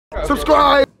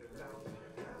Subscribe.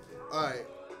 All right.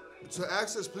 To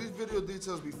access, please video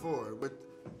details before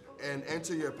and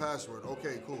enter your password.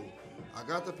 Okay, cool. I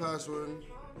got the password.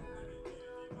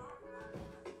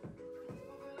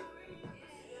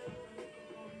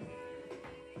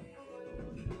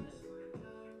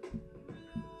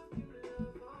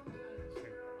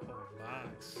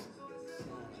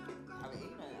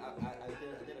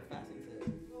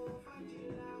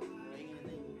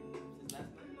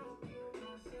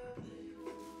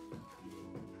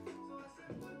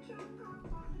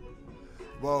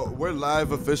 Well, we're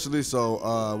live officially,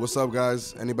 so what's up,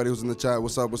 guys? Anybody who's in the chat,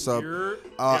 what's up, what's up?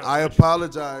 I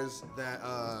apologize that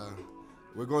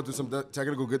we're going through some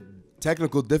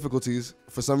technical difficulties.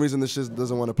 For some reason, this shit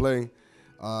doesn't want to play.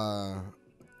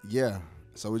 Yeah,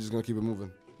 so we're just going to keep it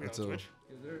moving. Until, on Twitch?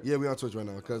 Yeah, we're on Twitch right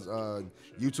now, because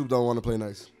YouTube don't want to play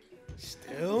nice.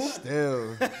 Still?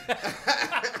 Yeah,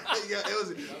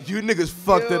 you niggas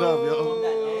fucked it up, yo.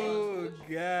 Oh, God.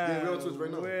 Yeah, we're on Twitch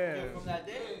right now.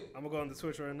 I'm gonna go on the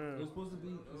Twitch right now. It's supposed to be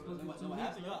 2 weeks ago.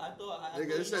 I thought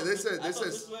they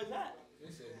said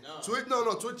no. Twitch,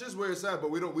 no, Twitch is where it's at,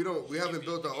 but we haven't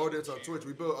built our audience on Twitch.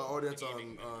 We built our audience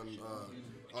on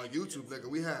YouTube, nigga.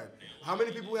 We had how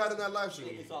many people we had in that live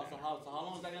stream? So how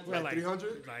long is that gonna take? Like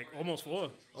 300? Like almost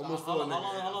 4. Almost 4,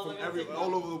 nigga. From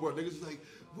all over the world, niggas is like,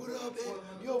 what up,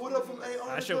 yo, what up from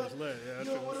Antarctica? That shit was lit, yeah.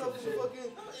 Yo, what up from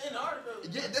fucking Antarctica?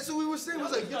 Yeah, that's what we were saying. We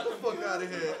was like, get the fuck out of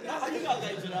here. How you got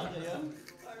that shit out there, yo?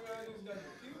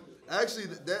 Actually,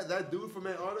 that dude from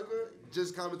Antarctica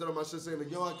just commented on my shit saying, like,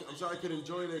 yo, I'm sorry I couldn't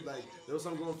join it. Like, there was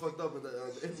something going fucked up in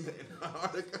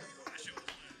Antarctica.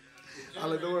 I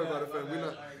like, don't worry about it, fam.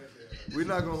 We're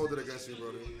not going to hold it against you,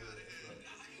 brother.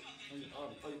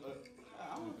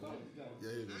 Yeah,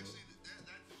 he did.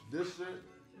 This shit.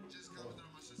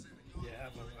 Yeah, I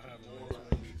have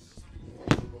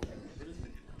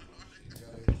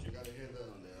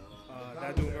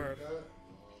that dude Murph.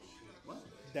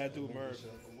 That dude Murph.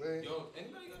 Yo,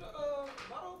 anybody got a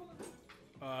bottle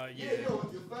opener? Yeah, yo,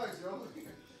 with your facts, yo.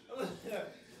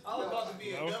 I was about to be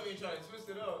a dummy and try to twist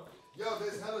it up. Yo,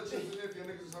 there's hella chips in here if your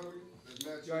niggas is hungry.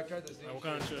 Yo, I tried this thing. What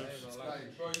kind of chips?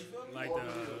 Like the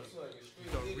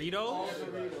Doritos?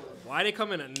 Why they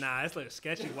come in a, nah, it's like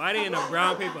sketchy. Why they in a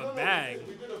brown paper bag?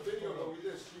 We did a video though, we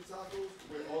did street tacos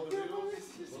with all the videos.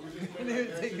 We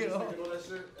didn't take it off.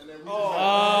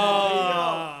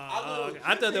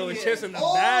 I thought there was chips in the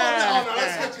bag. No,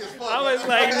 that's sketchy as fuck. I was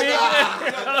like, nigga.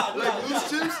 Like loose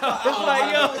chips? I was like,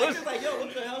 yo.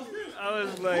 What the hell is this? I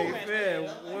was like, man,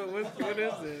 what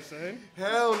is this, son?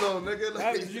 Hell no, nigga.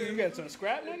 How Like, did you get some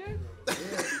scrap, nigga?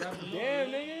 Damn,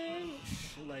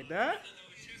 nigga. Like that?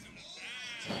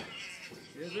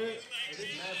 Is it?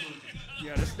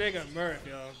 Yo, this nigga Murph,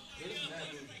 yo.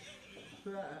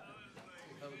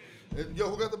 Yo,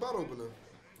 who got the bottle opener?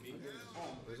 Me.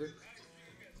 Is it?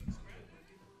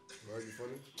 Why are you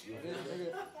funny?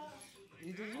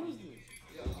 You just used it.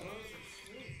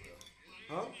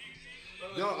 Huh?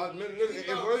 Yo,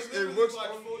 it works. It works.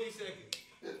 Like 40 seconds.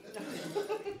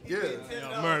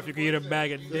 Yeah. Yo, Murph, you can eat a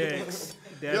bag of dicks.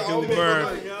 That Yo, dude Murph.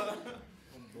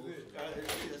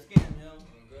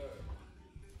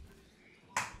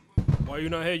 Why you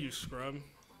not here, you scrub?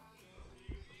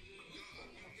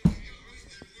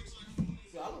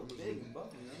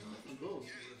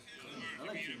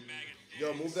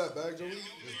 Yo, move that bag, Joey.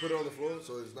 Just put it on the floor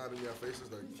so it's not in your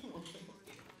faces. Like,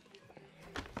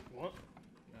 What?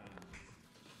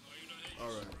 all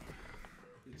right.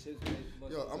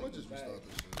 Yo, I'm gonna just restart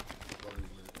this shit.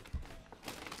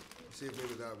 See if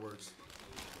maybe that works.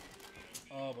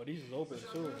 Oh, but these is open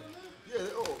too. Yeah.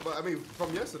 Oh, but I mean,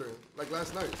 from yesterday, like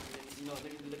last night. You know, they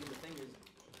can look at the fingers.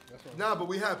 Nah, but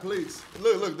we had plates.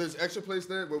 Look, there's extra plates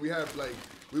there, but we have like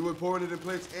we were pouring it in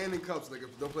plates and in cups. Like,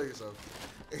 don't play yourself.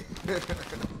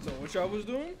 So what y'all was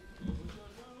doing?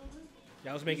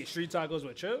 Y'all was making street tacos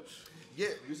with chips? Yeah,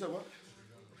 you said what?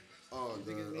 Oh,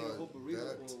 that.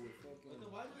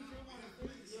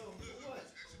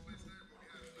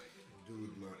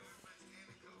 Dude, Murph.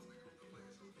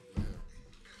 Yeah.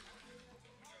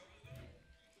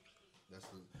 That's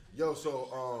the. Yo,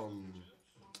 so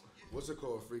what's it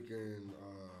called? Freaking.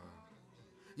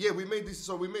 Yeah, we made these.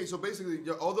 So basically,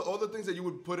 all the things that you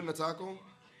would put in a taco.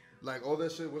 Like all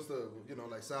that shit, what's the,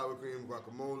 like sour cream,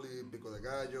 guacamole, pico de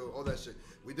gallo, all that shit.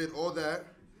 We did all that,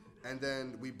 and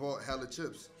then we bought hella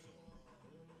chips.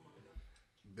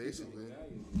 Basically.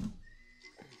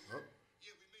 Huh?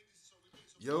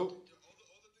 Yo.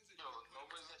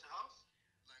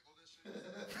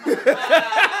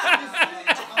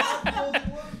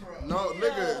 No,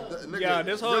 nigga. Yeah,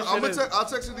 this whole shit I'll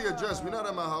text you the address. We're not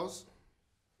at my house.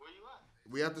 Where you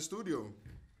at? We at the studio.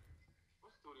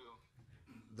 What studio?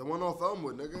 The one off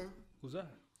Elmwood, nigga. Who's that?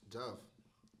 Jeff.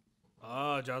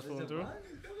 Oh, Josh pulling through.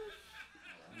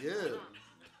 Yeah.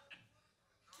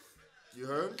 You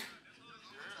heard?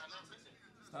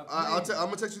 I'm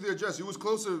gonna text you the address. You was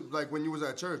closer, like when you was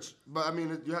at church, but I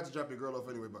mean, you had to drop your girl off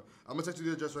anyway. But I'm gonna text you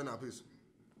the address right now. Peace.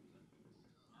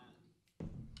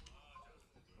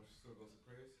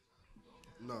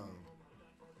 No.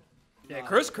 Yeah,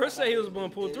 Chris said he was going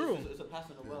to pull through. It's a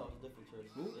pastor in the well. It's a different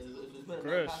church. It's better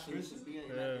Chris. that pastor used to be in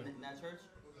that church.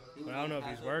 But I don't know if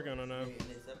he's working or not. And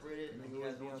they separated, and he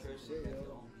has his own church.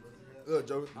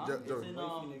 Joe.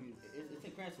 It's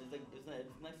in Cranston. It's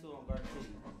next to Garden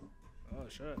City. Oh,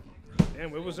 shit.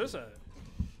 Damn, where was this at?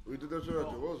 We did that shit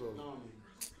at Joe's house.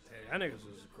 Hey, that niggas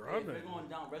was grubbing. We're going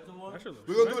down Reservoir.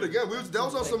 We're gonna do it again. That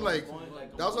was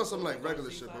on some like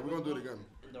regular shit, but we're gonna do it again.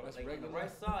 Like the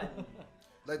right side.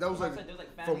 Like that was like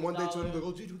from one day to another.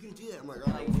 Oh, dude, we can do that. I'm like,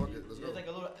 alright, well, fuck it, let's go. There's like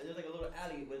a little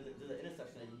alley where there's an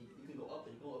intersection, and you can go up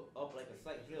and go up like a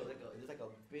slight hill. There's like a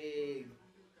big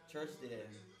church there.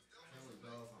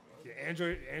 Yeah,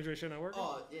 Android shit not working?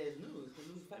 Oh yeah, it's new. It's the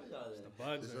new family out there. The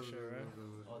bugs and shit, right?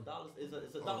 Oh, dollars. It's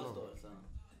a dollar store, son.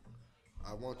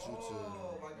 I want you to.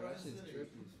 Oh my God, this is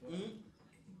trippy.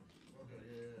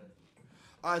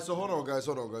 All right, so hold on,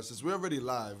 guys. Since we're already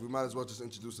live, we might as well just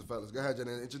introduce the fellas. Go ahead,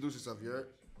 Janelle. Introduce yourself, you heard?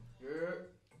 Yeah.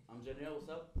 I'm Janelle. What's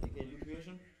up? AKA New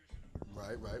Creation.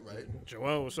 Right.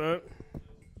 Joel, what's up?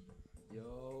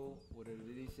 Yo, what did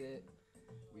he say?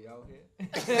 We out here.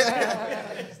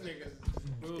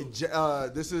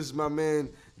 This is my man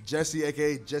Jesse,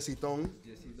 aka Jesse Thong.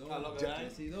 Jesse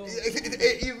Thong.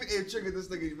 It triggered this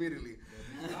nigga immediately.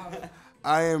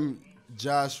 I am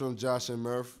Josh from Josh and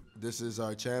Murph. This is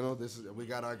our channel. We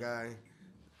got our guy,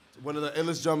 one of the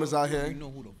illest drummers out here. You know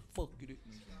who the fuck it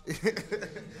is.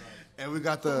 And we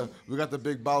got the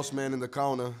big boss man in the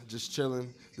corner, just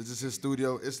chilling. This is his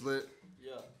studio. It's lit.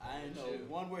 Yeah, I ain't know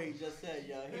one word he just said.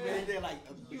 Yeah, he went in there like.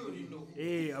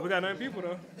 Yeah, we got 9 people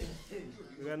though.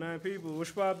 We got 9 people.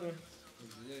 What's poppin'?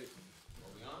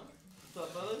 What's up,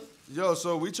 fellas? Yo,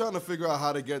 so we trying to figure out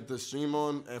how to get the stream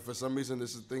on, and for some reason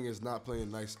this thing is not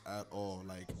playing nice at all,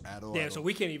 like at all. Damn, so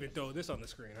we can't even throw this on the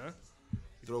screen, huh?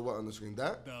 Throw what on the screen?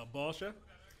 That? The ball shit?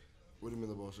 What do you mean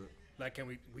the bullshit? Like,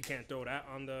 we can't throw that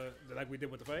on the like we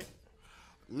did with the fight?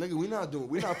 Nigga, we not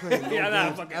playing no Yeah, nah,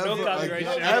 games fucking ever no copyright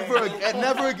again. shit. Ever again.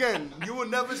 Never again. You will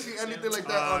never see anything like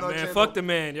that on our man, channel. fuck the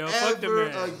man, yo. Fuck the man.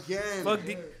 Ever again. Fuck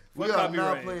the. We Fuck are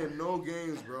copyright. not playing no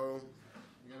games, bro.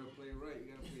 You gotta play right.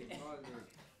 You gotta play hard.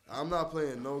 I'm not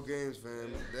playing no games,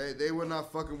 fam. They were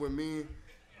not fucking with me,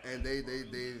 and they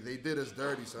did us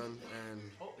dirty, son.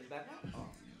 And Oh, it's back now.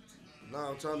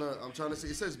 Oh. no, I'm trying to see.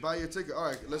 It says buy your ticket. All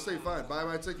right, let's say fine, buy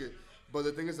my ticket. But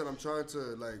the thing is that I'm trying to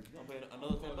like. You gonna pay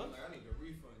another $10? I need a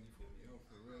refund. You feel me? Yo,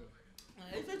 for real.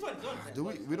 It's $20. Do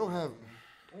we don't have.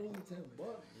 Only $10.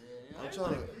 Yeah, I'm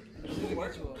trying to. People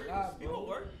work. You a lot, People bro.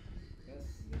 work.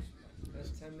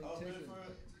 That's 10 minute ticket.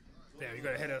 Damn, you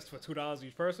gotta hit us for $2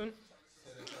 each person?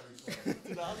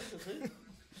 $2 that's it.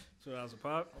 $2 a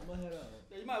pop? I'm gonna head out.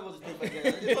 Yeah, you might as well just take like that.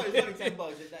 It's only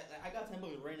 $10. I got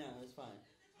 $10 right now. It's fine.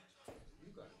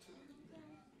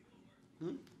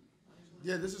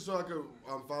 Yeah, this is so I could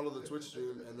follow the Twitch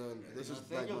stream, and then this is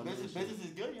like Yo, my business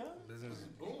is good, yo. Business is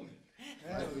Boom.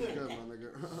 Life is good, my nigga.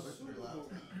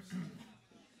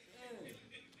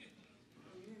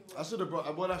 I should have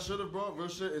brought. What I should have brought, real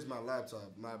shit, is my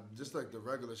laptop. Just like the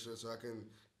regular shit, so I can.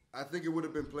 I think it would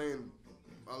have been playing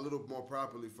a little more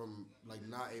properly from like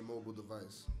not a mobile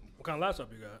device. What kind of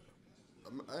laptop you got?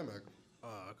 iMac,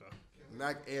 Oh, okay.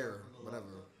 Mac Air, whatever.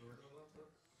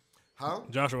 How?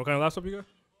 Joshua, what kind of laptop you got?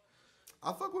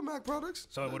 I fuck with Mac products.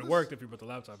 So it would have worked if you put the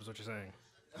laptop, is what you're saying.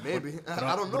 Maybe.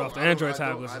 I don't know. But off the I don't- Android I don't-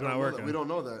 tablets, I it's don't not know that. working. We don't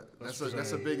know that.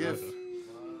 That's a big if. Gotcha.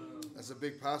 That's a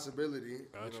big possibility.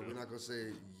 Gotcha. We're not gonna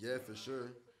say yeah for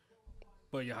sure.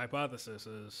 But your hypothesis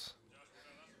is...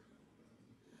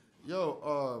 Yo,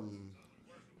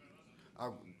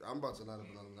 I'm about to light up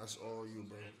another one. That's all you,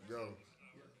 bro.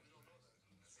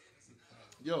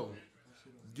 Yo,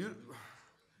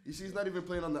 you see, it's not even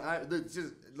playing on the it's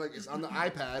just like it's on the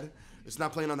iPad. It's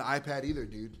not playing on the iPad either,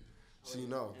 dude. So you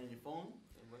know. And your phone?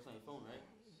 It works on your phone, right?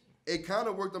 It kind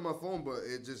of worked on my phone, but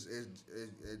it just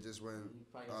went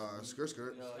skirt. Yo,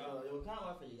 what kind of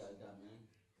Wi-Fi you guys got, man?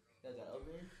 You guys got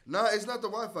upgrade? Nah, it's not the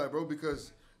Wi-Fi, bro,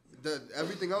 because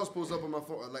everything else pulls up on my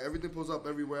phone. Like everything pulls up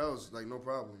everywhere else, like no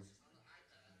problem.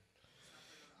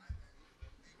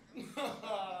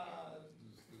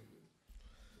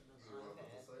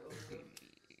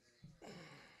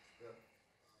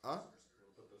 Huh?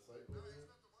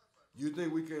 You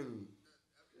think we can?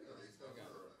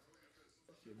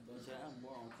 I'm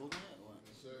more on cooking it or what?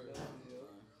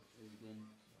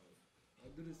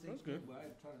 the same That's good. but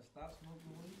I try to stop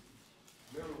smoking weed.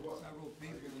 Never what? I roll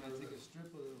paper and I take a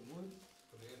strip of the wood.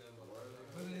 Put it in that motherfucker.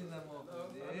 Put it in that motherfucker.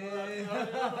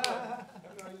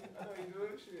 I know you do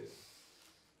it. Shit.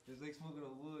 It's like smoking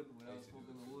a wood without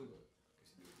smoking the wood.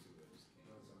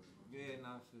 Yeah,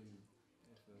 nah, I feel you.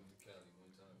 I feel you. Cali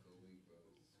one time for a week, bro.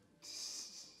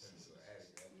 Turned into an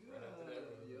addict. Right after that,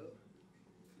 bro. Yup.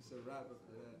 It's a wrap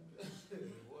after that.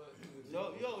 What?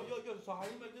 Yo. So how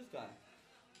you make this guy?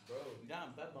 Bro, You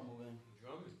got him back bumble in.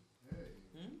 drumming. Hey.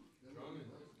 Drumming.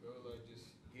 Bro, like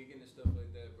just gigging and stuff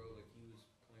like that, bro. Like he was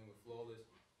playing with Flawless.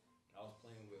 I was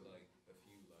playing with like a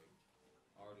few like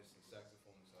artists and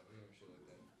saxophonists out here and shit like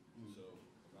that. So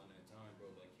around that time,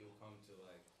 bro, like he'll come to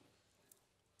like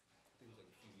I think it was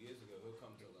like a few years ago, he'll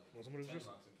come to like Want some of this Ten juice?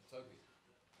 Rocks in Kentucky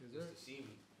Is just to see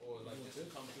me. Or like just to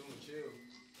come through and chill.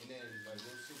 And then like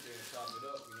we'll sit there and chop it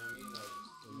up, you know what I mean? Like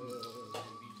and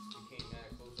we just became mad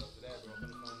close after that, bro. Come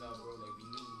to find out, bro, like we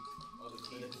knew other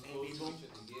kids the were same close to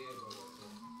people? each other. Yeah, bro.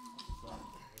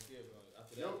 Like, yeah, bro.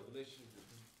 After that, the relationship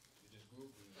it just grew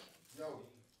from there. Yo.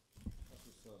 That's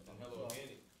what's up. I'm hella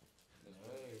organic. That's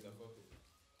what it is. I fuck with it.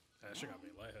 That shit got me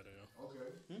lightheaded, yo.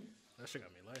 Okay. That shit got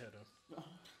me lightheaded. You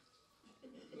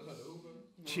know how to Uber?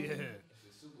 Yeah. It's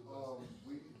a super bus.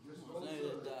 We just go Saying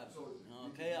to that, so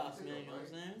chaos, man. You know what I'm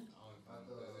saying? I don't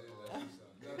even know what that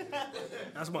is.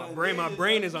 That's That's my brain. My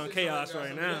brain is on chaos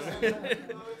right now.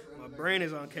 My brain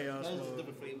is on chaos That's just a mode.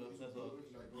 different flavor. That's all.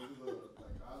 like go to the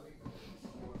like alley,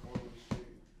 going all the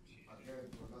street, again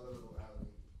to another little alley.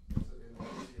 It's in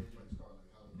everybody's car,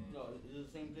 like how Yo, is it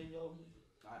the same thing, yo?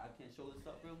 I can't show this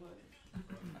up real good.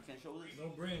 I can't show this. No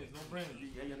brands, no brands.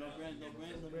 Yeah, no brands. No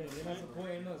brands. You're not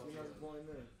supporting us. We're not supporting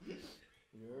them. You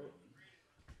heard?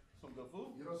 Some good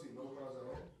food. You don't see no cars at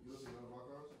all? You don't see none of our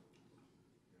cars?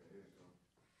 Yeah, here you go.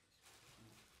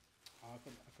 I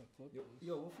could flip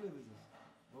Yo, what flavor is this?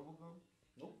 Bubblegum?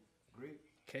 Nope. Grape?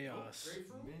 Chaos.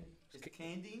 grapefruit? Mint? It's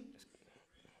candy,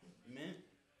 mint,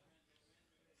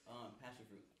 passion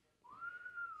fruit.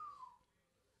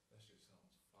 That shit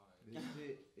sounds fire. This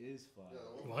shit is fire.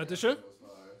 Want this shit? Was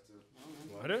fire, too.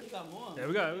 Want it? We got more. Yeah,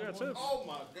 we got tips. Oh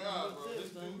my god, bro. That's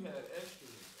This it, son. dude had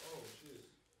extras. Oh shit.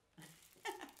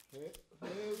 Hell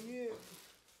yeah.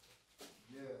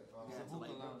 Yeah, Yeah, hookah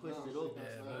somebody lounge pushed now. it over.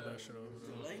 Yeah, move that shit over.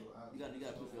 Right? You got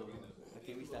push it over. I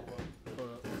can't reach that far.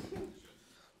 Hold up.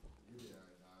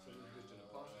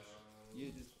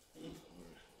 You just.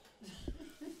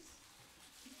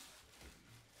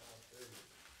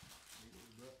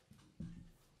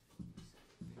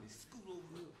 Scoot over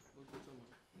here.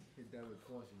 Hit that with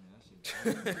caution, man. That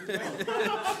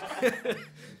shit.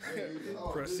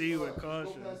 Proceed with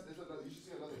caution. You should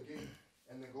see another gate,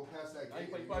 and then go past that Now you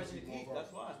gate. probably and probably see see the more key, bars.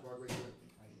 that's why. Bar right there.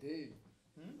 I did.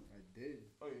 Hmm? I did.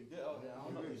 Oh, you did? Oh, yeah, I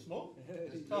don't know. You smoke? Yeah.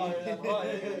 Oh, yeah, that's why.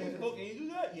 Yeah, you smoke and you do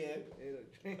that? Yeah. Hey, look,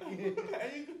 drink it.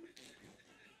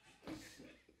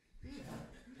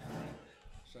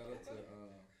 Shout out to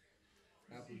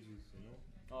apple juice, you know?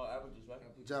 Oh, apple juice, right?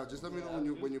 Apple Jao, just let me know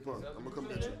when you pump. I'm gonna come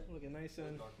get you. Looking nice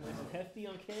and hefty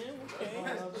on cam. Okay.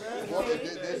 Well,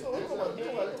 there's This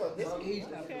age,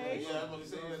 Okay. Yeah, I'm about to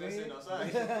say yeah, that's it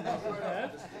outside.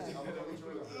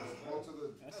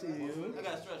 I see you. I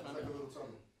got stress, man. Like a little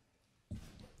tunnel.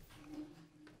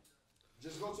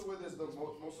 Just go to where there's the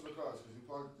most of the cars, because you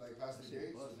park like past the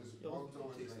gates, so just walk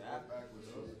towards it and go backwards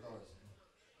to the cars.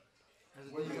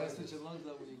 When you guys switch your lungs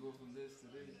up when you go from this to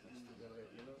this, you gotta,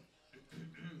 you know?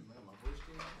 Man, my voice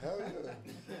changed. Hell yeah.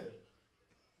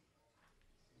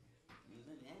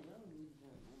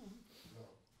 No.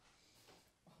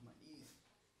 Oh, my knees.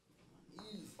 My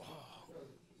knees.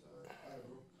 Alright,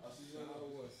 bro. I'll see you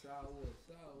later. Sour.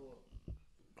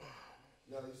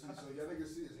 Yeah, you see, so y'all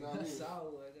niggas see, it's not me.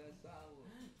 Sour.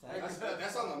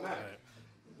 That's on the map.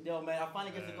 Yo, man, I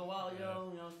finally get to go out, yo.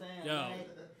 You know what I'm saying? Yo,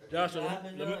 Right? Joshua, What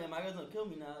happened, yo? let me- And my girl's gonna kill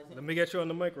me now. Let me get you on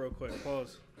the mic real quick.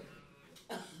 Pause.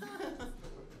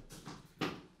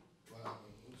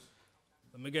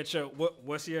 Let me get your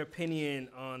what's your opinion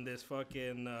on this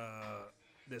fucking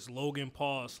this Logan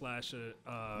Paul slash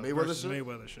Mayweather versus shit?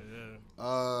 Mayweather shit?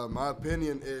 Yeah. My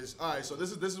opinion is, all right, so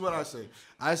this is what I say.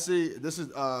 I see, this is,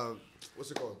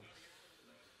 what's it called?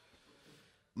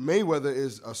 Mayweather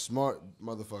is a smart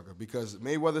motherfucker because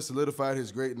Mayweather solidified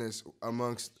his greatness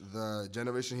amongst the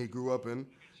generation he grew up in,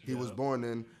 he was born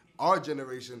in, our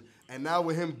generation, and now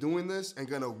with him doing this and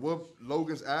gonna whoop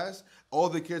Logan's ass, all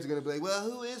the kids are gonna be like, well,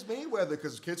 who is Mayweather?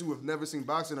 Because kids who have never seen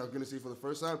boxing are gonna see it for the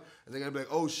first time, and they're gonna be like,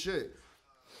 oh shit,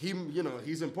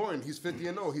 he's important, he's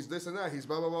 50-0, he's this and that, he's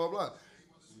blah, blah, blah, blah.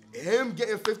 Him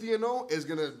getting 50-0 is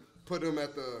gonna put him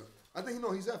at the I think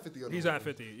he's at 50. He's at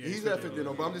 50. Yeah, he's at 50.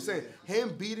 No, but I'm just saying,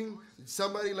 him beating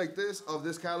somebody like this of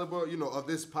this caliber, of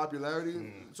this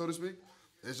popularity, so to speak,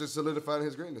 it's just solidifying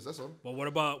his greatness. That's all. But what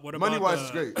about money wise?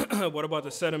 It's great. What about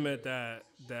the sentiment that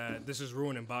this is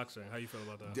ruining boxing? How you feel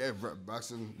about that? Yeah,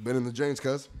 boxing been in the drains,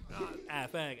 cuz.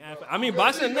 I mean,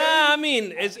 boxing. Nah, I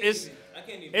mean, it's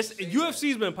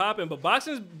UFC's been popping, but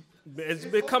boxing's it's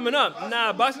been coming up.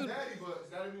 Nah, boxing.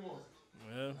 But not anymore.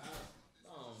 Yeah. I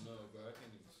don't know, bro. I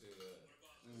can't even say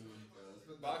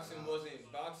that. Boxing wasn't.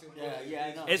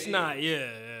 Yeah, I know. It's not.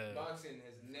 Yeah. Boxing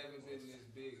has never been this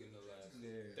big in the last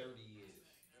 30 years.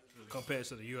 Compared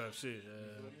to the UFC. Yeah.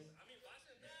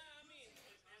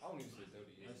 I don't even say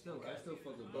 30 years. I still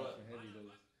fuck with boxing heavy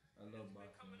though. I love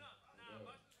boxing.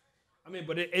 I mean,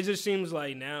 but it just seems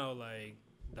like now, like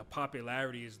the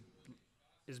popularity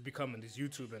is becoming these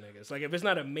YouTuber niggas. Like if it's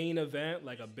not a main event,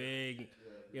 like a big,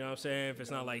 you know what I'm saying? If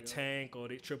it's not like Tank or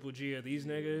the Triple G or these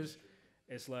niggas,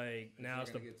 it's like now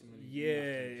it's the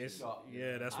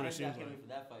that's what it seems I can't like. wait for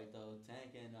that fight though.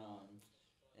 Tank and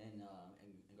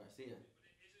Garcia.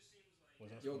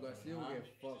 Yo, Garcia will get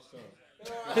fucked up.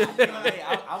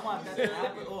 I want that to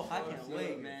happen. Oh, I can't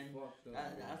wait, man.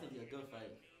 That's gonna be a good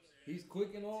fight. He's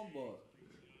quick and all, but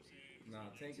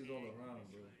Tank is all around,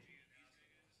 bro.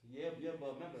 Yeah,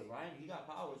 but remember, Ryan, he got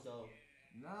power, so.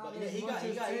 Nah, but he got.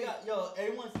 Yo,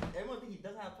 everyone think he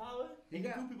doesn't have power. He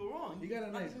got people wrong. He got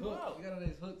a nice hook. He got a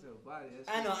nice hook to the body.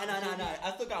 I know.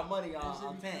 I still got money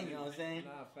on Tank. You know what I'm saying?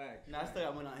 Nah, fact. I still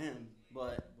got money on him,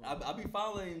 but I be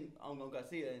following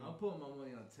Garcia. I'm putting my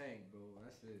money on Tank, bro.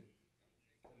 That's it.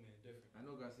 Man, different. I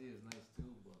know Garcia is nice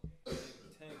too, but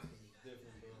Tank is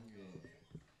different, bro.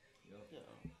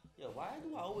 Yo, why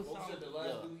do I always Folks sound said the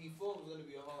last dude he fought was gonna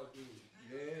be a hard dude.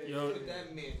 yeah. Yo, Look at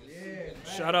that man.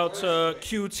 shout out to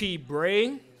QT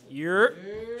Bray.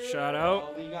 Shout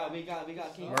out. we got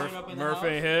King Turn up in the Murph house.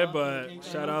 ain't here, but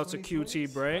shout out to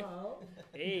QT Bray.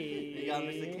 We Hey. got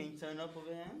Mr. King Turn up over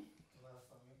here.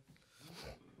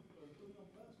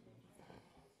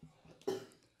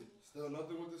 Still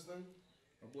nothing with this thing?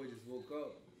 My boy just woke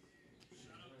up.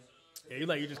 Yeah, you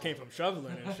like you just came from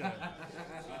shoveling and shit.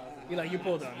 You like you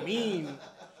pulled a mean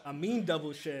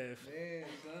double shift. Man,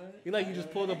 son. You like you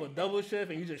just pulled up a double shift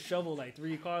and you just shoveled like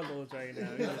 3 carloads right now.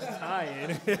 You're just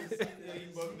tired. That's the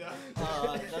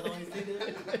only thing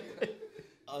there?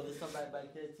 Oh, there's somebody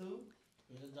back there too?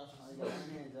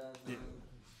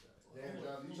 Damn,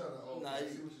 John, you trying to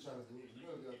see what you're trying to do. You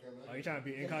gotta be on camera. Are you trying to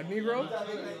be incognito? You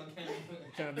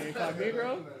trying to be incognito?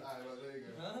 Alright, well, there you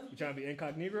go. You trying to be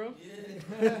incognito?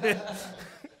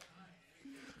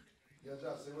 Yeah,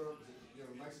 Josh, say what up.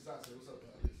 Nice and say what's up,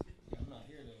 guys. I'm not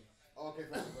here though. Oh, okay,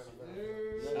 fine.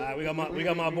 Alright, we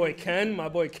got my boy Ken. My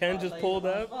boy Ken just pulled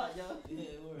up.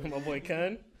 My boy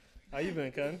Ken. How you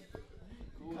been, Ken?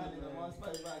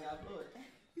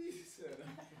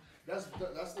 That's the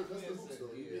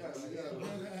story. Yeah.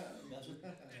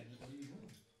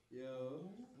 Yo,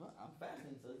 I'm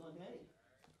fasting, so it's okay.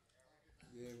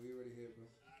 Yeah, we already here, bro.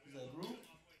 Is that group?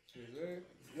 Yes, sir.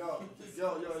 Yo.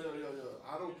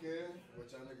 I don't care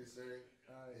what y'all niggas say.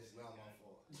 It's not my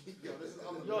fault.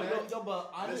 Yo, but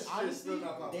honestly,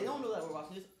 they don't know that we're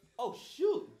watching this. Oh,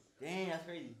 shoot. Damn, that's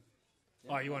crazy.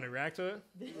 Oh, you want to react to it?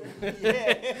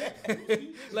 Yeah.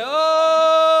 Like,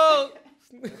 oh!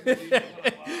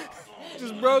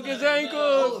 Just broke his ankles.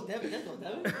 Oh, Devin.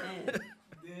 Damn.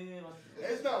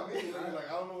 It's not me. Like,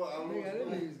 I don't know what. I'm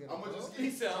gonna just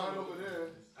keep trying over there.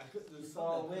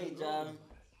 So wait, John.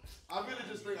 I really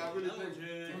think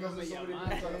because there's so many people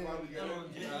trying to find together, I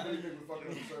really think we're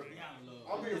fucking up the circle.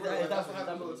 I'm being real. Like, that's what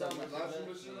happens all the time. Like, live stream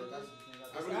and shit like that.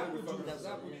 I really think we're fucking up the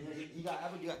circle. You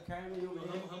got caramel over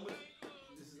here. How much?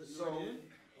 This is So,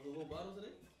 the whole bottle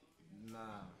today?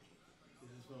 Nah.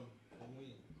 This is from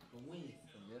when? From when?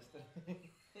 From yesterday.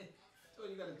 Oh,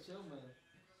 you gotta chill, man.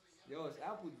 Yo, it's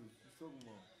apple juice. What's talking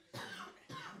about?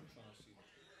 I'm trying to see.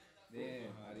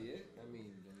 Damn, Ariel. I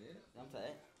mean, Daniel. I'm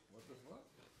tired. What the fuck?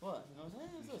 What? You know what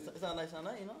I'm saying? It sound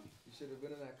like, you know? You should have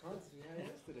been in that concert we had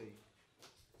yesterday.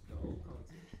 The whole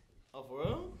concert. Oh, for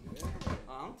real? Yeah.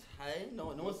 I'm tired.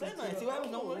 No one said nothing. See what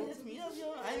happened? No one hits me up,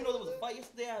 yo. I didn't know there was a fight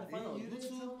yesterday. I had to find out on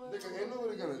YouTube. Nigga, ain't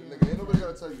nobody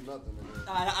gonna tell you nothing, nigga.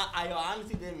 I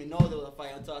honestly didn't even know there was a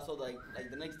fight until I saw like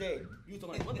the next day. You was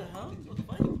talking like, what the hell? What's the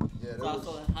fight? Yeah, So I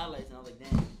saw the highlights and I was like,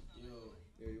 damn. Yo,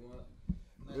 You want?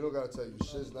 We don't gotta tell you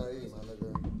shit's naive, my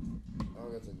nigga. I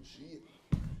don't gotta tell you shit.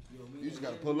 You just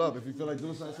gotta pull up. If you feel like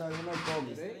doing something Saturday night, call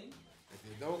me. If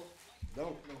you don't.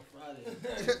 No, Friday.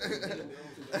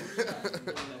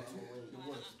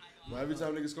 But every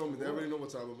time niggas call me, they already know what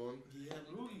time I'm on. Yeah,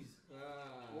 Rudy's.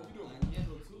 what we doing?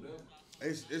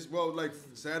 It's well, like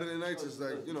Saturday nights is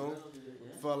like,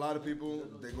 for a lot of people,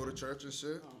 they go to church and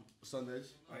shit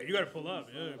Sundays. Right, you gotta pull up.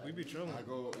 Yeah, we be chilling. I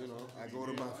go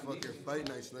to my fucking fight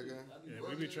nights, nigga. Yeah,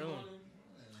 we be chilling.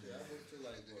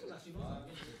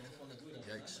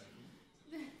 Yikes.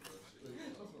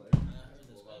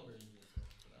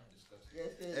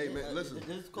 Hey man, listen,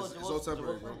 it's all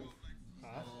temporary, bro.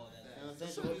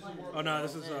 Oh no,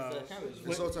 this is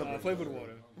It's all temporary. flavored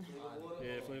water.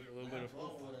 Yeah, flavor, a little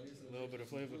bit of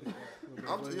flavor.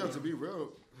 To be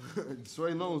real,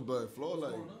 Sway knows, but Flo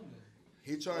like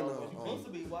he trying to. Supposed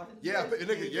to be watching. Yeah,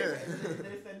 nigga, yeah.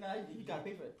 They said, nah, you gotta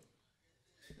pay for it.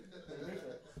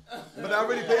 But I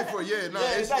already paid for it. Yeah, nah,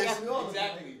 it's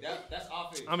Exactly. That's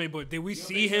off it. I mean, but did we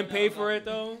see him pay for it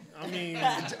though? I mean,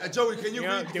 Joey, can you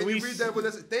Yeah, read? did Can we you read that with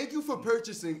us? Thank you for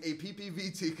purchasing a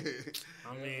PPV ticket.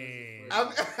 I mean,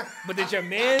 I'm, but did your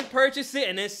man purchase it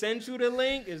and then send you the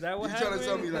link? Is that what you happened? trying to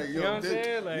tell me like, yo, you know what I'm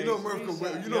saying? Like, you know Murph can,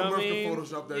 what Murph I mean? can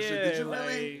Photoshop that Yeah, shit. Did you like,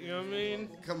 really? You know what I mean?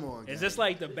 Come on. Is this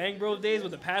like the Bang Bros days where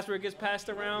the password gets passed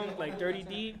around like 30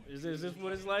 deep? Is this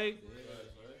what it's like?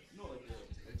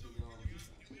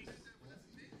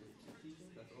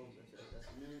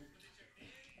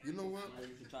 You know what?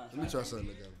 Let me try something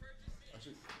again. Let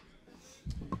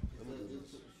me do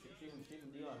this.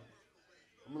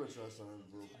 I'm gonna try something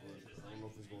real quick. I don't know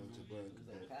if it's going to bug.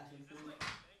 Passion fruit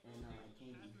and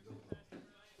candy.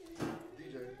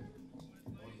 DJ.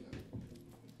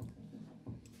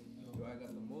 Yo, I got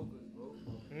the mochas, bro. I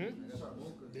got the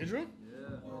mochas. Did you?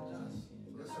 Yeah.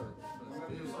 Yes, sir.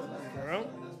 For real?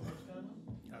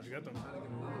 How'd you get them?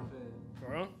 For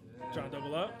real? Trying to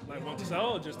double up? Like want to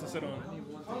sell or just to sit on? I need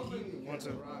one to keep. Want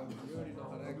to? You already know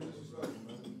how that goes.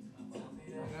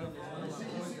 I got him one of my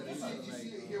boys that used to, like,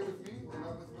 Here with me, and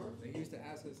not with Murph. they used to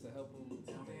ask us to help him with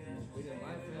his life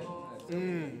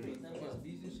and his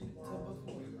visa shit.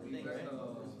 We got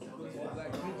the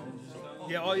black people.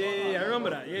 Yeah, oh yeah, I remember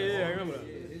that. Yeah, I remember that.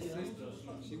 His sister,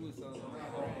 she was she was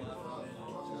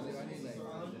like, I need like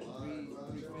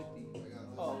 350.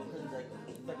 Oh, because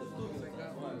it's like a studio. Like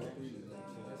that one.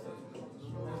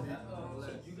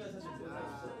 You guys have to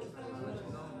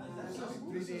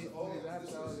 3 days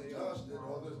after I was like, yo, I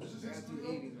got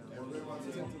 280 now.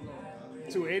 It's too long.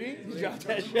 280? You dropped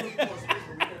that shit.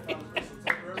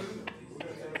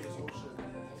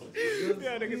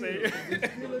 Yeah, nigga say.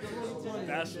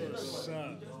 That's what's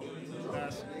up.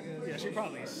 Yeah, she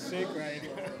probably sick right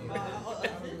now.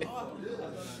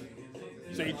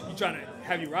 So you trying to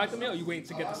have you rock them yet, or you waiting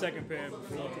to get the second pair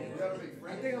before?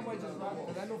 I think I might just rock it,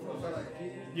 because I know for a fact I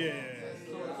keep it. Yeah.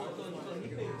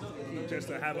 Just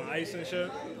to have an ice and shit.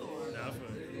 Nah, I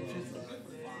feel it.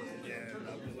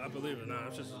 Yeah, I believe it. Nah,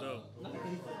 that's just dope.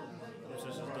 That's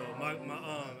just dope.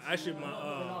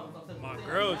 My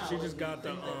girl, she just got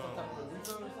the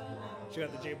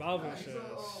J Balvin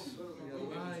shirts.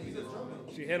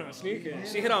 She hit on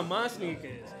sneakers. She hit on my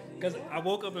sneakers. Cause I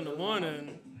woke up in the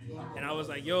morning and I was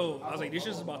like, this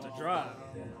shit's about to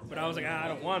drop. But I was like, I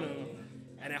don't want to.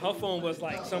 And then her phone was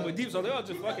like somewhere deep, so I was like, oh,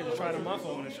 just fuck it, just try it on my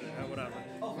phone and shit, or whatever.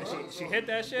 And she hit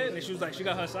that shit, and she was like, she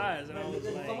got her size, and I was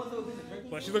like,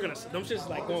 but she's looking at them shit's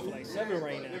like going for like 7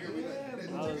 right now.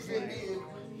 I was like,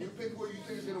 You pick where you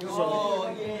think is gonna win. Oh,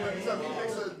 I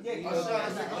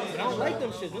don't like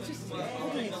them shit. Them shit's like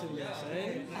ugly to me,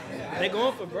 son. They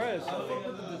going for bread. So.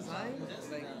 The design,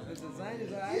 like, the design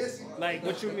is alright. Like,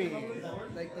 what you mean?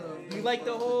 Like the You like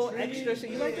the whole extra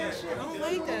shit? You like that shit? I don't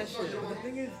like that the shit.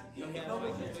 thing is, the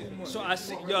colors are too much. So I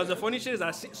see, yo, the funny shit is I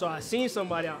seen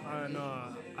somebody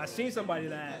I seen somebody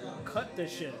that cut the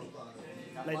shit.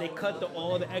 Like they cut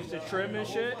all the extra trim and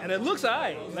shit, and it looks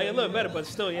alright. Like it look better, but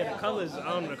still, yeah, the colors. I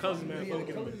don't know, the colors, man. Yeah, Fuck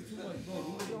the it. colors is too much, bro. We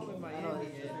was over in Miami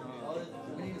and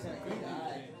when he was at Green,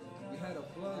 we had a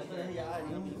plug there.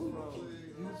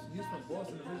 He was from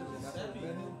Boston originally, and that's where we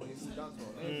met him, but he moved down to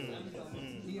Orlando.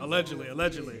 Allegedly. Yeah,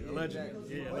 allegedly.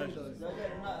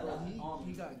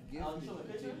 He got gifted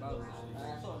the J Balvin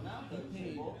shit.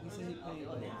 He said he paid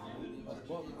a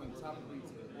buck on top of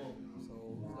retail. So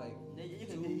like,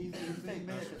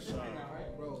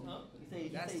 bro,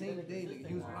 that same day, nigga,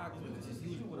 he was rocking it. He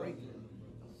was breaking it.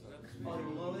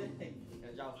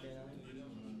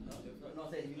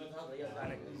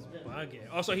 I get it.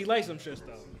 Also, he likes them shits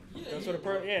though. That's what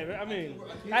I mean,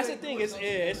 that's the thing. It's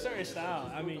certain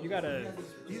style. I mean, you gotta.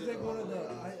 He's like one of the,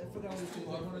 I forgot what he said,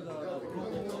 like one of the,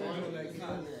 like, he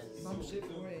does some shit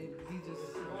for it,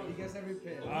 and he gets every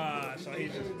pair. So he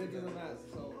just. They do the mask,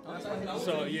 so that's why he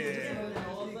So yeah.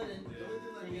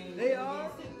 They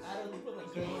are.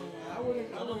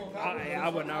 I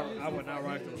would not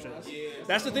rock them shits.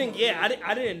 That's the thing. Yeah,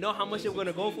 I didn't know how much they were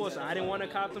gonna go for, so I didn't want to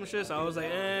cop them shits. So I was like,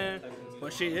 eh.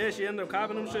 But she ended up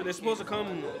copping them shit. They're supposed to come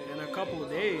in a couple of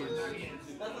days.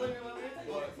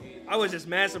 I was just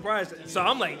mad surprised. So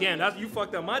I'm like, damn, you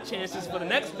fucked up my chances for the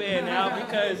next band now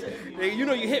because you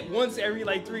know you hit once every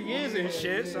like 3 years and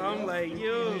shit. So I'm like,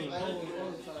 yo,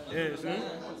 yeah, see?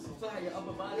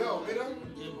 Yo, mira,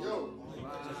 yo.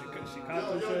 She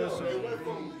caught them shit. It went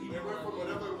from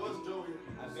whatever it was, Joey.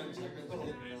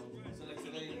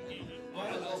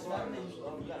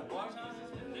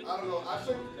 I don't know. I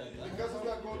think because I'm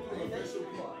not going through an official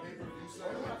pay-per-view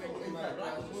site, I think they might have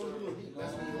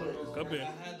that's what it is. Could be.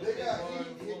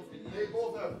 They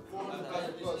both have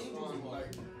 400,000 plus on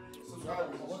like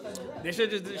subscribers. They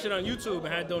should just did shit on YouTube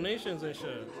and had donations and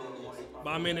shit. But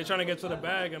I mean, they're trying to get to the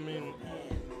bag. I mean,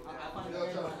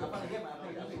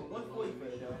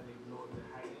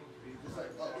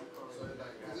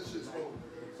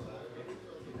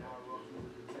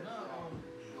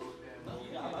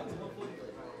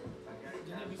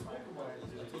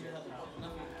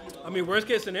 I mean, worst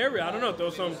case scenario, I don't know,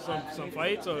 throw some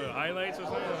fights or highlights or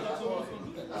something.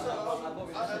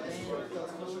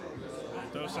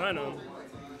 Throw sign on.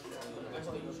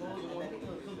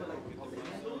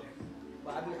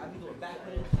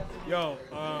 Yo,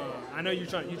 I know you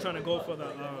trying to go for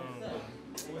the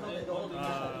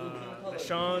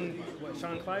Sean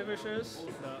Cliver shirts.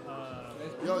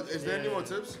 Yo, is there any more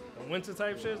tips? The winter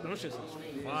type shirts. Those shits is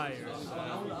fire.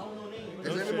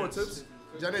 Is there any more tips?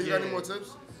 Janet, you got any more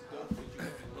tips?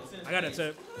 I got a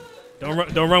tip.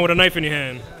 Don't run with a knife in your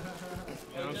hand.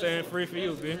 You know what I'm saying? Free for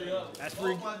you, B. That's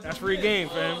free game,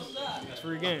 fam. That's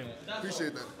free game.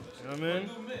 Appreciate that. You know what I mean?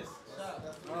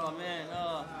 Oh man,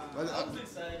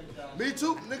 me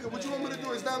too, nigga. What you want me to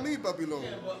do? It's not me, Puppy Low.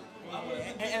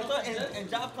 and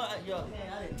job cut, yo,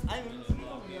 man, I didn't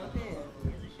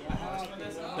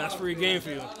That's free game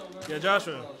for you. Yeah,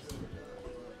 Joshua.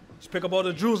 Just pick up all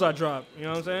the jewels I drop. You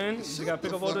know what I'm saying? You gotta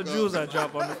pick up all the jewels I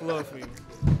drop on the floor for you.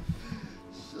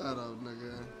 Shut up,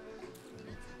 nigga.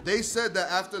 They said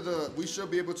that we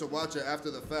should be able to watch it after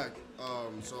the fact.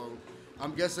 So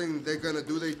I'm guessing they're gonna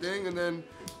do their thing, and then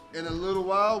in a little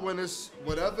while, when it's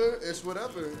whatever,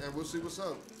 and we'll see what's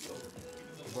up.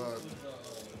 But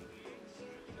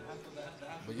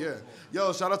yeah,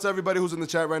 yo, shout out to everybody who's in the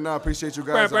chat right now. Appreciate you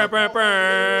guys. We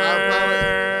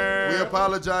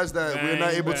apologize that we're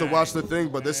not able to watch the thing,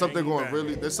 but there's something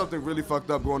really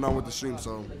fucked up going on with the stream.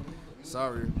 So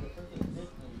sorry.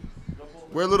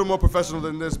 We're a little more professional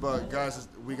than this, but guys,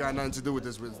 we got nothing to do with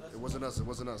this. It wasn't us.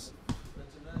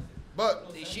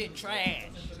 But this shit trash.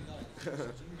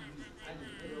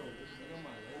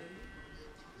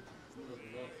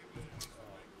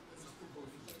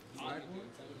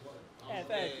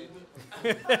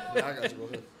 Yeah, I got you.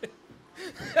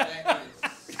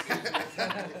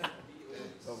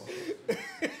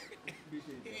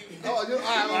 Go ahead.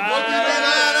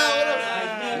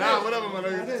 Whatever,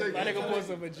 man. That nigga pull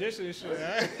some magician shit.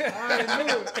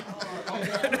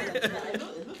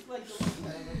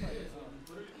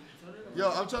 Yo,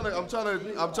 I'm trying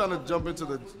to jump into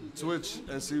the Twitch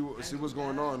and see what's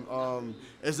going on.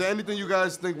 Is there anything you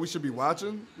guys think we should be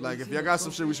watching? Like, if y'all got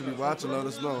some shit we should be watching, let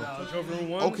us know.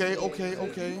 Okay.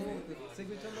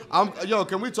 Yo,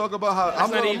 can we talk about how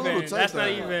I'm a little tight? That's not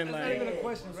even like.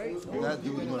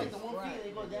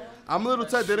 I'm a little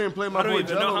tight. They didn't play my boy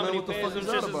Jello, man. What the fuck is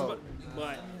that about?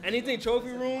 But anything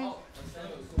trophy room,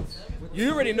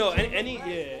 you already know. Any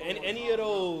of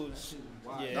those.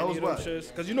 Yeah, that was what?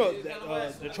 Because you know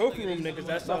the trophy room niggas.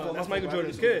 That's Michael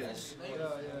Jordan's kids.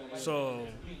 So,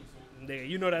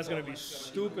 you know that's gonna be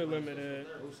stupid limited.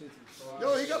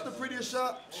 Yo, he got the prettiest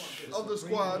shot of the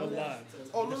squad.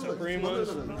 Oh, look.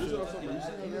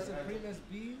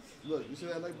 Look, you see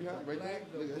that light behind right there?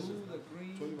 Look at that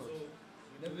shit. $20.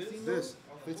 This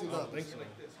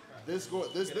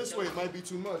 $15. This way it might be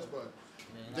too much, but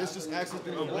this just access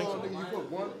through the wall, nigga. You put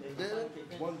one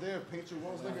there, paint your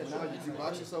walls, nigga, and now you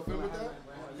box yourself in with that,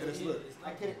 and it's lit.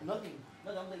 I can't nothing.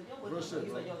 Real shit,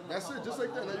 bro. That's it, just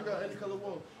like that. Now you got any color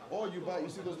wall. Or you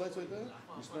see those lights right there?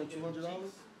 You spend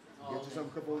 $200, get yourself a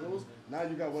couple of those. Now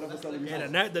you got whatever color you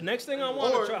want. Yeah, the next thing I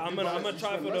want to try, I'm gonna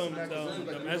try for them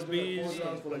SBs,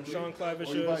 them Sean Cliver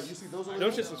shirts.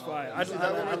 Them shits is fire. I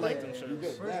like them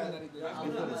shirts.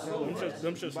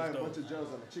 Them shits is dope.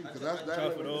 Try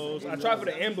for those. I try for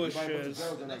the ambush shirts.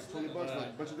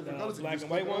 Black and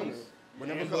white ones.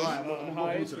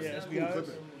 Highs, yeah, SBIs.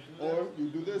 Or you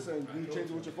do this and you change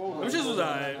it with your phone. Them shits was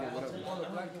alright.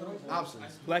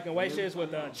 Options. Black and white shirts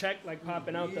with check like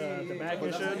popping out the back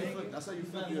and shit. That's how you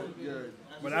feel your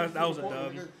But that was a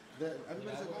dub.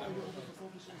 Everybody's like, oh,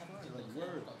 like,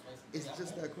 word. It's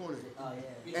just that corner.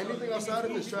 Anything outside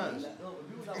of it is trash.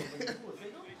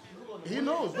 He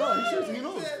knows, bro. He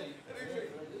knows.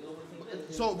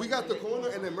 So we got the corner,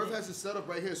 and then Murph has his setup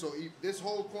right here. So this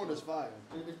whole corner is fire.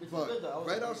 But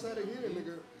right outside of here,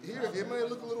 nigga, here it might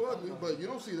look a little ugly, but you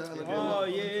don't see that in the camera. Oh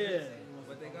yeah.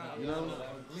 You know?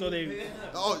 So they.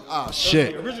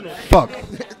 Shit. The original. Fuck.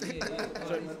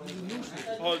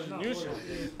 Oh, it's the new shit.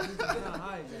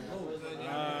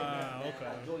 Ah,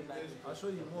 okay. I'll show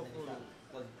you more photos.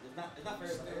 It's not for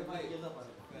everybody gives up on it.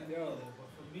 Yo, but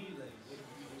for me, like,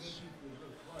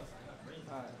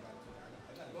 alright.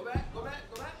 Go back.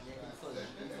 Yeah,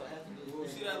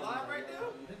 See that line right there?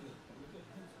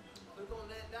 Click on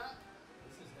that dot.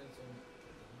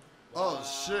 Oh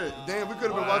shit. Damn, we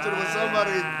could have been watching it with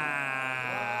somebody.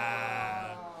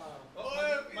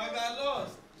 Oh, my guy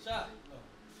lost. Shot.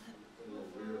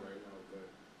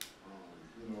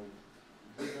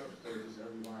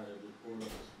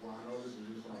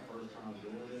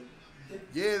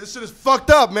 Yeah, this shit is fucked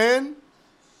up, man.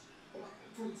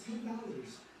 For $10.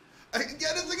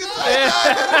 Yeah, this nigga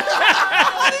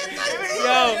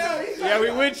Yo, yeah, we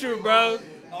with you, bro.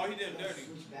 Oh, he did dirty.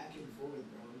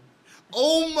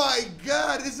 Oh my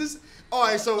God, is this? All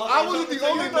right, so I wasn't the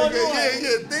only nigga.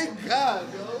 Yeah, thank God,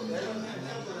 yo.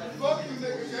 Fuck you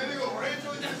niggas, y'all ain't gonna range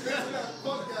on you.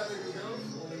 Fuck y'all niggas, yo.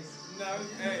 No,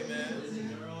 hey, man.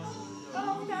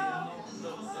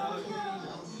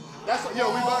 That's yo,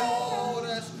 we back. Oh,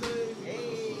 that's crazy.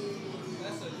 Hey,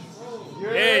 that's a troll.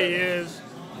 Yeah, he is.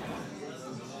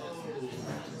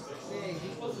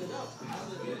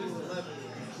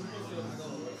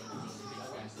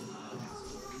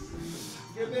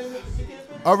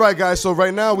 All right, guys. So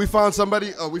right now we found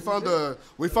somebody. We found a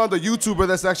YouTuber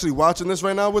that's actually watching this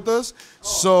right now with us.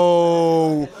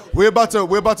 So we're about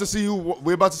to see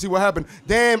what happened.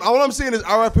 Damn, all I'm seeing is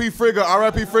R.I.P. Friga.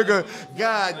 R.I.P. Friga.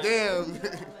 God damn. I'm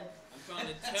trying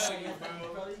to tell you, bro.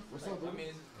 I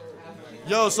mean,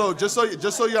 Yo, so just so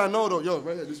y'all know though, yo,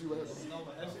 right here, this is right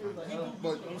here.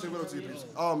 But say what else to you, please.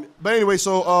 But anyway,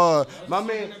 so my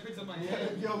man,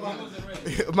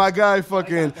 my guy,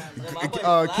 fucking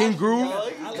King Groove.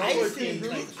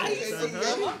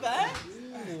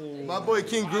 My boy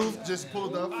King Groove just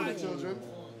pulled up for the children.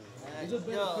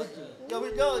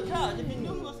 Yo, Josh, if you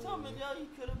knew he was coming, yo, you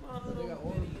could have brought a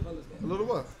little. A little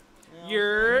what?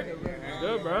 You're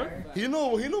good, bro. He know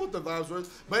what the vibes were.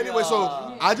 But anyway,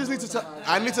 so I just need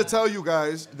to tell you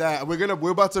guys that we're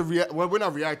about to react. Well, we're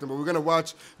not reacting, but we're gonna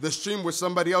watch the stream with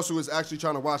somebody else who is actually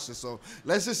trying to watch this. So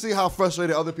let's just see how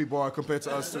frustrated other people are compared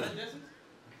to us too. No,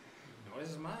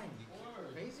 this is mine. You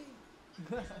crazy?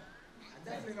 I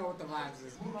definitely know what the vibes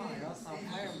is. Come on, y'all stop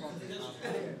playing about this. Stop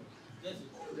playing.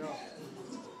 Yo,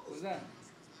 what's that?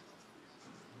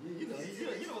 You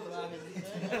know what the vibe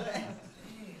is.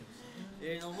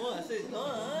 Yeah, no more. I said, no,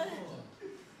 huh?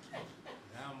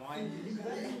 Damn, why you?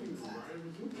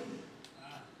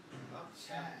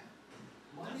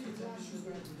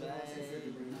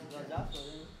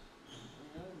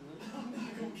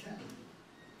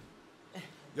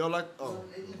 Yo, like, All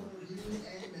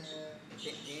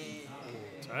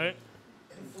right.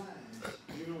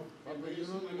 You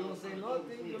don't say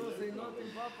nothing. You don't say nothing,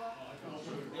 Papa.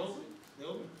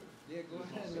 Yeah, go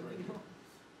ahead. Let me know.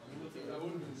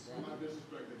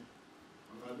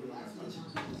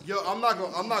 yo, I'm not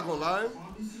gonna lie.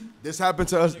 This happened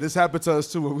to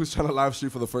us too when we was trying to live stream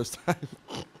for the first time.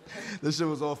 This shit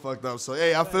was all fucked up. So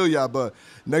hey, I feel y'all, but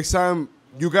next time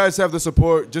you guys have the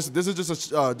support. This is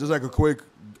just like a quick.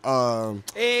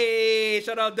 Hey,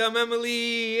 shout out Dumb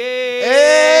Emily. Hey,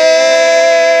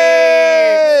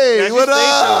 Hey, yeah, what she stayed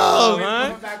up? show, man.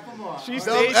 She Dumb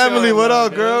stayed Emily, show, what man,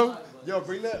 up, man. girl? Yo,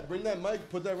 bring that mic.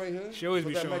 Put that right here. She always Put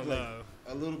be that showing mic, love.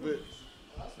 a little bit.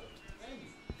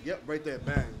 Yep, right there,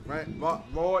 bang, right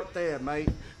there, mate.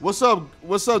 What's up,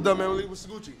 Dumb Emily? What's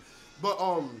Gucci? But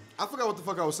I forgot what the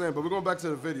fuck I was saying. But we're going back to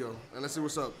the video and let's see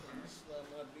what's up.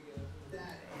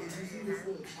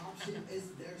 It's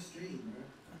their stream, bro.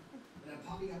 And I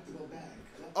probably have to go back.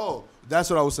 Oh, that's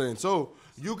what I was saying. So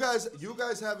you guys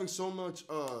having so much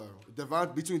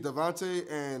between D'vonte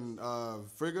and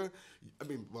Friga. I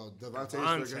mean, well, D'vonte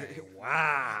and Friga.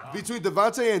 Wow. Between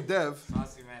D'vonte and Dev.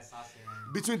 Saucy man.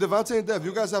 Between D'vonte and Dev,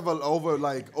 you guys have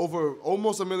over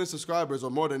almost 1 million subscribers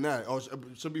or more than that, or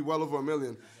should be well over 1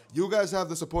 million. You guys have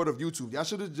the support of YouTube. Y'all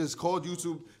should have just called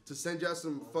YouTube to send y'all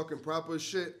some fucking proper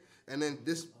shit, and then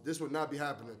this would not be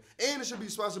happening. And it should be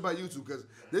sponsored by YouTube, because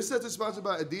this says it's sponsored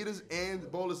by Adidas and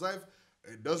Bowler's Life.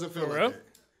 It doesn't feel For like real? that.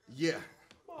 Yeah.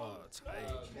 Oh, trash.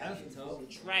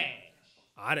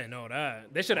 I didn't know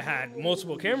that. They should have had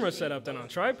multiple cameras set up then on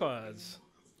tripods.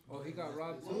 Oh, he got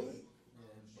robbed too?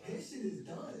 This shit is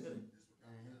done.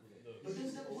 But they're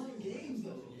still winning games,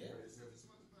 though.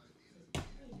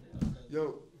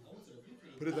 Yo.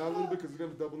 Put it down a little bit because it's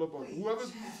gonna double up on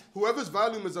whoever's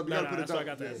volume is up. You gotta put it That's down. why I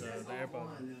got that. Yeah. The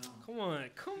AirPods. Come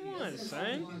on,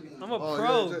 son. I'm a Oh,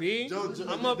 pro, yeah, B. Joe,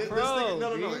 I'm a this pro. nigga, no.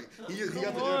 B. He got the Come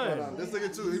AirPod on. on. This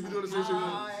nigga too. He be doing the same shit.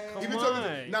 He be Come talking.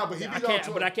 on. Nah, but he be I on can't.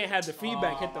 12. But I can't have the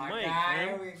feedback hit the my mic, God, man.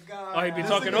 here we go. Oh, he be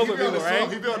This talking nigga, over he be on people, his 12. right?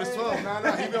 He be on his 12.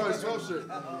 Nah, he be on his 12 shit.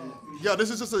 Yo, this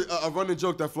is just a running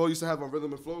joke that Flo used to have on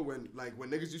Rhythm and Flow when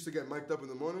niggas used to get mic'd up in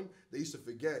the morning, they used to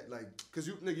forget, like, cause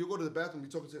you go to the bathroom, you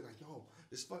talking to it like, yo,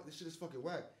 this shit is fucking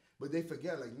whack. But they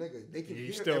forget, like, nigga, they can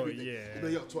hear everything. Yeah. You be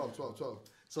like, yo, 12.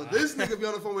 So this nigga be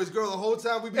on the phone with his girl the whole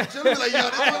time. We be chilling like, yo,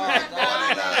 this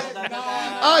nigga.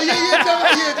 Oh yeah,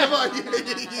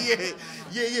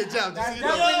 Jam. That's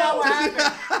definitely not what happened.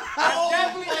 That's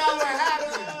definitely not what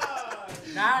happened.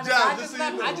 Nah, nigga,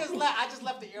 I just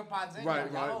left the earpods in. Right.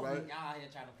 Y'all out here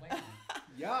trying to play.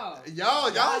 Y'all. Y'all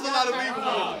was a lot of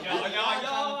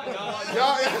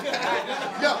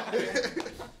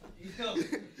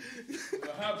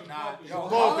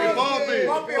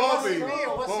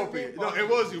Bumpy. No, it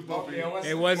was you, Bumpy.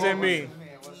 It wasn't me.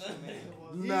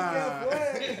 Nah.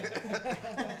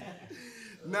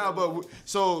 Nah, but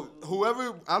so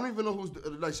whoever, I don't even know who's,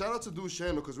 like, shout out to Dude's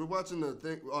channel because we're watching the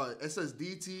thing. It says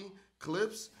DT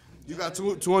Clips. You got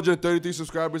 233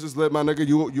 subscribers. It's lit, my nigga.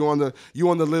 You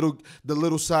on the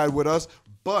little side with us,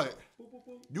 but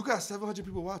you got 700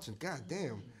 people watching. God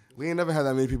damn, we ain't never had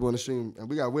that many people in the stream, and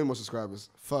we got way more subscribers.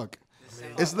 Fuck,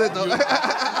 it's lit though.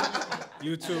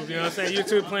 YouTube, you know what I'm saying?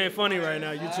 YouTube playing funny right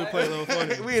now. YouTube playing a little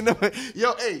funny. We ain't never.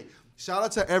 Yo, hey, shout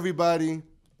out to everybody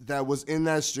that was in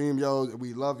that stream. Yo,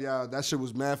 we love y'all. That shit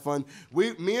was mad fun.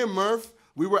 Me and Murph,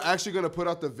 we were actually gonna put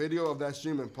out the video of that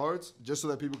stream in parts just so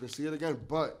that people can see it again,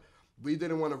 but we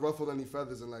didn't want to ruffle any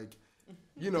feathers and like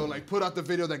put out the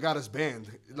video that got us banned.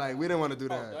 Like, we didn't want to do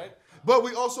that. Right. But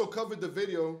we also covered the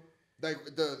video, like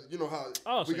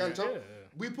how we got in trouble. yeah.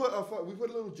 We put a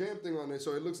little jam thing on it,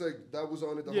 so it looks like that was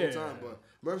on it the whole time. But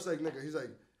Murph's like, nigga, he's like,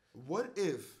 what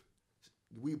if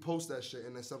we post that shit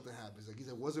and then something happens? Like, he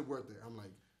said, was it worth it? I'm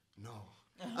like, no.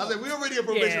 I was like, we already have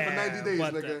probation for 90 days,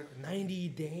 nigga. 90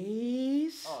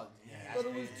 days? Oh,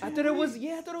 I thought it was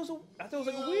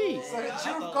like a week. So the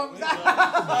truth comes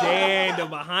out. Damn, the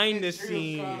behind the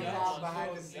scenes.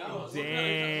 Behind the scenes.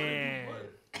 Damn.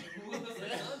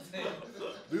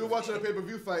 We were watching a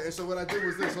pay-per-view fight, and so what I did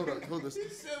was this. Hold this.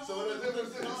 So what I did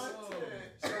was this.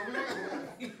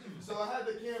 So I had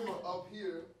the camera up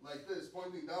here, like this,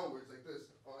 pointing downwards, like this,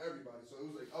 on everybody. So it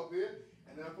was like up here,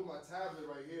 and then I put my tablet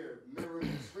right here,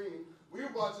 mirroring the screen. We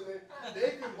were watching it.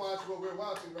 They could watch what we're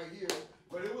watching right here,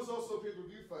 but it was also a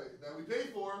pay-per-view fight that we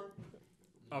paid for.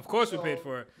 Of course we paid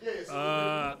for it.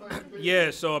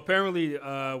 Yeah, So apparently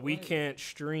we can't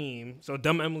stream. So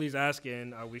Dumb Emily's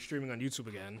asking, are we streaming on YouTube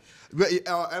again?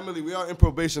 Emily, we are in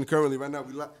probation currently. Right now,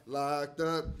 we locked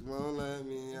up. Won't let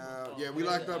me out. Yeah, we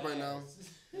locked up right now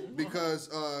because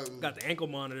Got the ankle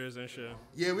monitors and shit.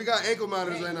 yeah, we got ankle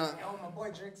monitors right now. Yo, my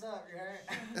boy drinks up, you heard?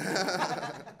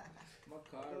 My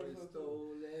car is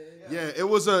stolen. Yeah, it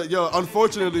was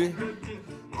unfortunately,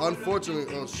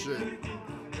 oh shit.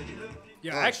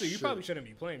 Yeah, Oh, actually, you shit. probably shouldn't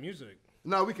be playing music.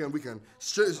 No, we can. Twitch?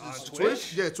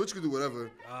 Twitch? Yeah, Twitch can do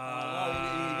whatever.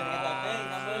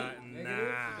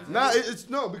 Nah. It's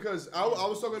no, because I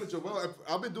was talking to Joel.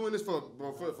 I've been doing this for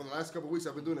the last couple of weeks.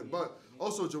 I've been doing it, but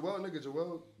also Joel,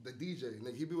 the DJ,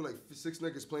 nigga, he be with like 6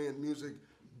 niggas playing music,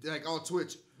 like on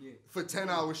Twitch, for 10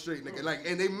 hours straight, nigga. Like,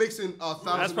 and they mixing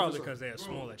 1,000. That's probably because they're a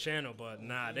smaller channel, but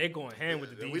nah, they going hand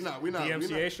with the we not.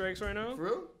 DMCA strikes right now. For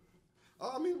real?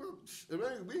 I mean,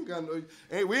 we ain't got no.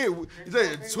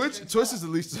 Twitch is the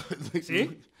least.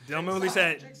 See? Dumb Emily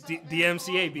said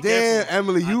DMCA. Be Damn, careful.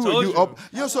 Emily, you told you. up?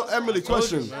 Yo, so Emily,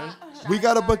 question. man. We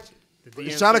got a bunch. The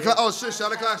Shot DMCA. o'clock. Oh shit!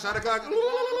 Shot o'clock.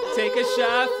 Take a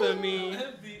shot for me.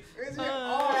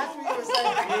 Oh, that's what you were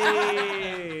saying.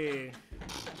 Hey.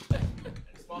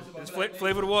 It's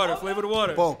flavor the water. Flavor the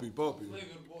water. Bumpy.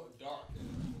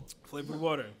 Flavor the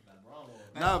water.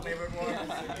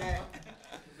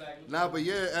 Nah, but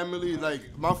yeah, Emily,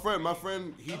 like my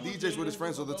friend, he DJs with his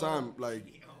friends all the time,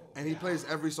 like, and he plays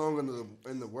every song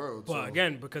in the world. But so.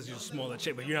 again, because you're a smaller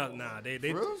chick, but you're not. Nah, they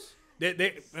Reals?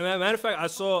 matter of fact, I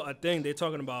saw a thing. They're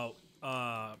talking about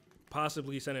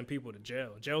possibly sending people to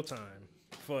jail time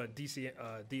for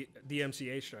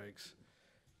DMCA strikes,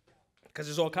 because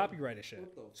it's all copyrighted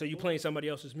shit. So you playing somebody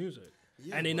else's music.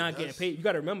 Yeah, and they're not getting paid. You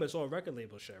got to remember, it's all record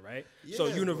label shit, right? So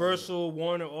Yeah, Universal,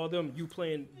 Warner, all them, you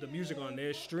playing the music on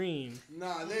their stream.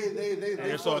 Nah,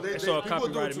 it's all people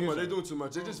copyrighted doing too much. music. They doing too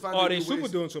much. They just find. Oh, new they ways. super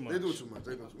doing too much. They doing too much.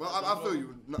 Well, I feel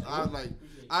you. No,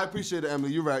 I appreciate it,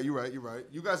 Emily. You're right.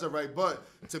 You guys are right. But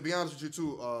to be honest with you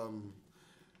too,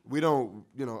 we don't,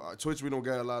 you know, Twitch, we don't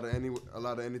get a lot of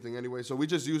anything anyway. So we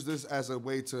just use this as a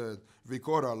way to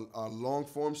record our long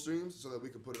form streams so that we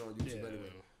can put it on YouTube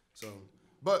anyway. So,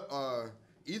 but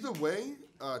either way,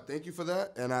 thank you for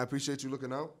that, and I appreciate you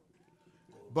looking out.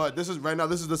 But this is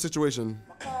the situation.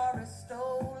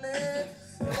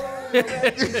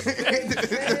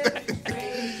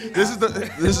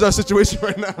 This is our situation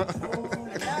right now.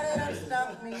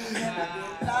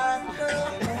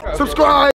 Subscribe.